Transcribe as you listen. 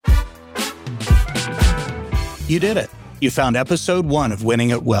You did it. You found episode 1 of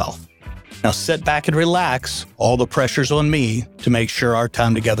Winning at Wealth. Now sit back and relax. All the pressure's on me to make sure our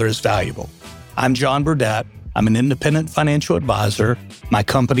time together is valuable. I'm John Burdett. I'm an independent financial advisor. My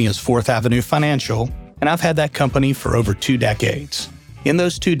company is Fourth Avenue Financial, and I've had that company for over 2 decades. In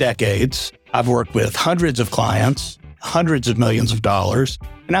those 2 decades, I've worked with hundreds of clients, hundreds of millions of dollars,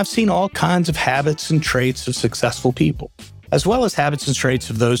 and I've seen all kinds of habits and traits of successful people, as well as habits and traits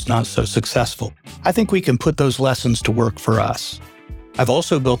of those not so successful. I think we can put those lessons to work for us. I've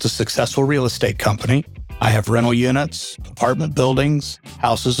also built a successful real estate company. I have rental units, apartment buildings,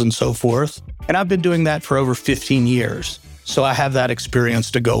 houses, and so forth, and I've been doing that for over 15 years, so I have that experience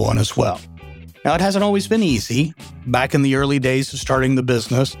to go on as well. Now, it hasn't always been easy. Back in the early days of starting the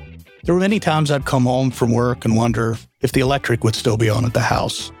business, there were many times I'd come home from work and wonder if the electric would still be on at the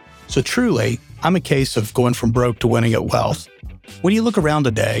house. So truly, I'm a case of going from broke to winning at wealth. When you look around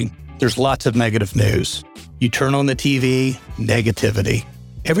today, there's lots of negative news. You turn on the TV, negativity.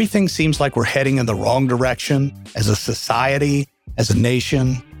 Everything seems like we're heading in the wrong direction as a society, as a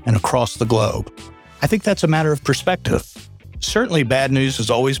nation, and across the globe. I think that's a matter of perspective. Certainly bad news has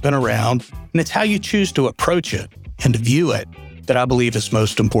always been around, and it's how you choose to approach it and to view it that I believe is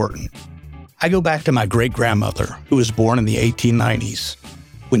most important. I go back to my great-grandmother, who was born in the 1890s.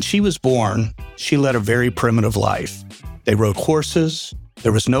 When she was born, she led a very primitive life. They rode horses,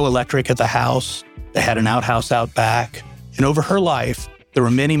 there was no electric at the house, they had an outhouse out back, and over her life, there were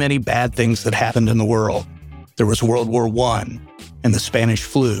many, many bad things that happened in the world. There was World War I and the Spanish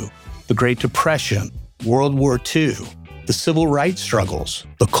flu, the Great Depression, World War II, the civil rights struggles,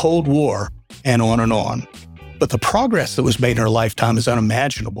 the Cold War, and on and on. But the progress that was made in her lifetime is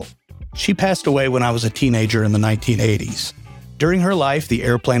unimaginable. She passed away when I was a teenager in the 1980s. During her life, the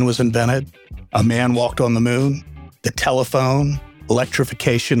airplane was invented, a man walked on the moon, the telephone,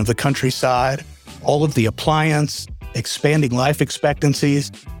 electrification of the countryside, all of the appliance, expanding life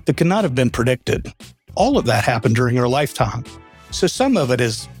expectancies that could not have been predicted. All of that happened during her lifetime. So some of it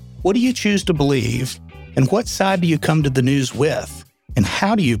is, what do you choose to believe, and what side do you come to the news with, and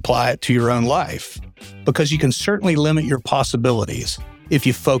how do you apply it to your own life? Because you can certainly limit your possibilities if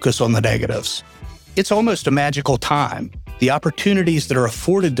you focus on the negatives. It's almost a magical time. The opportunities that are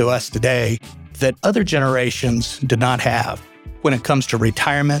afforded to us today that other generations did not have when it comes to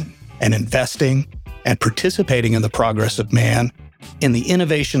retirement and investing and participating in the progress of man, in the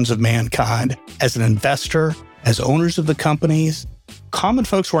innovations of mankind as an investor, as owners of the companies. Common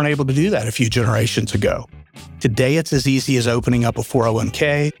folks weren't able to do that a few generations ago. Today, it's as easy as opening up a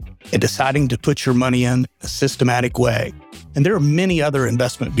 401k and deciding to put your money in a systematic way. And there are many other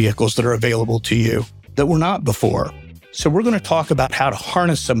investment vehicles that are available to you that were not before. So we're going to talk about how to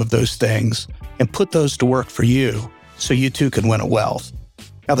harness some of those things and put those to work for you so you too can win at wealth.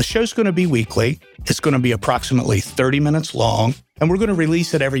 Now, the show's going to be weekly. It's going to be approximately 30 minutes long, and we're going to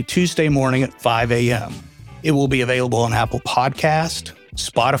release it every Tuesday morning at 5 a.m. It will be available on Apple Podcast,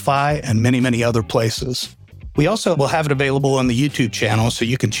 Spotify, and many, many other places. We also will have it available on the YouTube channel, so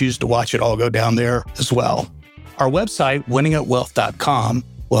you can choose to watch it all go down there as well. Our website, winningatwealth.com,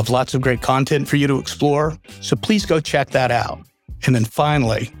 will have lots of great content for you to explore, so please go check that out. And then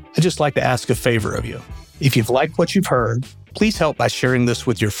finally, I'd just like to ask a favor of you. If you've liked what you've heard, please help by sharing this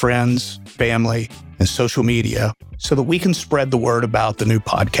with your friends, family, and social media so that we can spread the word about the new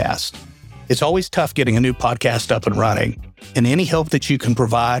podcast. It's always tough getting a new podcast up and running, and any help that you can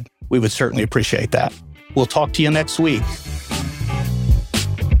provide, we would certainly appreciate that. We'll talk to you next week.